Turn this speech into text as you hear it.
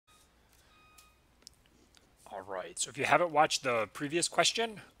All right, so if you haven't watched the previous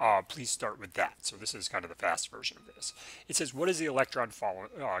question, please start with that. So this is kind of the fast version of this. It says, what is the electron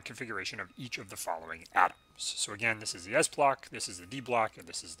configuration of each of the following atoms? So again, this is the S block, this is the D block, and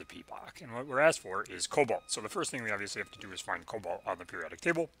this is the P block. And what we're asked for is cobalt. So the first thing we obviously have to do is find cobalt on the periodic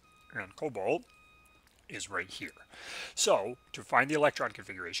table. And cobalt is right here. So to find the electron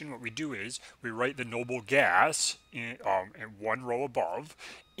configuration, what we do is we write the noble gas in one row above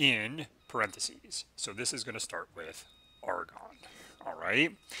in parentheses. So this is going to start with argon. All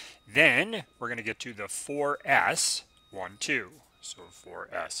right. Then we're going to get to the 4s, 1, 2. So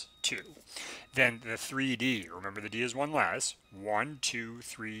 4s2. Then the 3d. Remember the d is one less. 1, 2,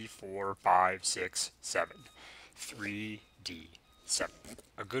 3, 4, 5, 6, 7. 3d7.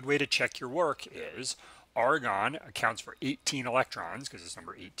 A good way to check your work is argon accounts for 18 electrons because it's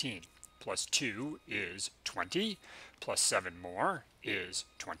number 18. Plus 2 is 20. Plus 7 more is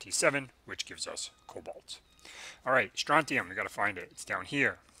 27, which gives us cobalt. All right, strontium, we got to find it. It's down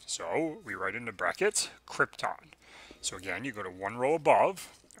here. So we write into brackets krypton. So again, you go to one row above,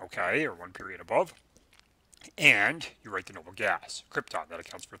 okay, or one period above, and you write the noble gas, krypton. That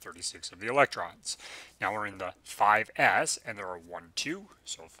accounts for 36 of the electrons. Now we're in the 5s, and there are 1, 2,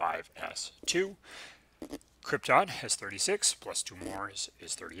 so 5s2. Krypton has 36, plus 2 more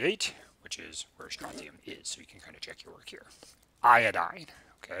is 38, which is where strontium is. So you can kind of check your work here. Iodine,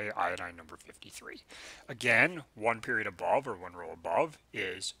 okay, iodine number 53. Again, one period above or one row above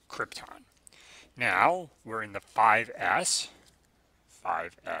is krypton. Now we're in the 5s,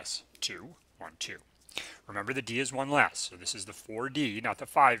 5s2, 1, 2. Remember the D is one less, so this is the 4D, not the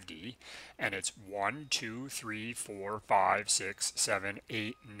 5D, and it's 1, 2, 3, 4, 5, 6, 7,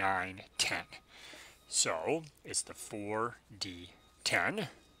 8, 9, 10. So it's the 4D10,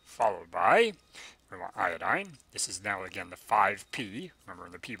 followed by, we want iodine. This is now again the 5P, remember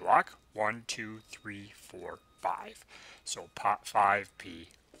in the P block, 1, 2, 3, 4, 5. So 5P5.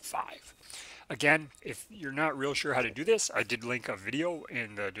 Again, if you're not real sure how to do this, I did link a video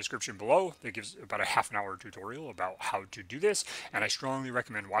in the description below that gives about a half-an-hour tutorial about how to do this, and I strongly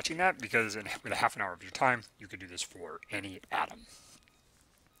recommend watching that because with a half an hour of your time, you could do this for any atom.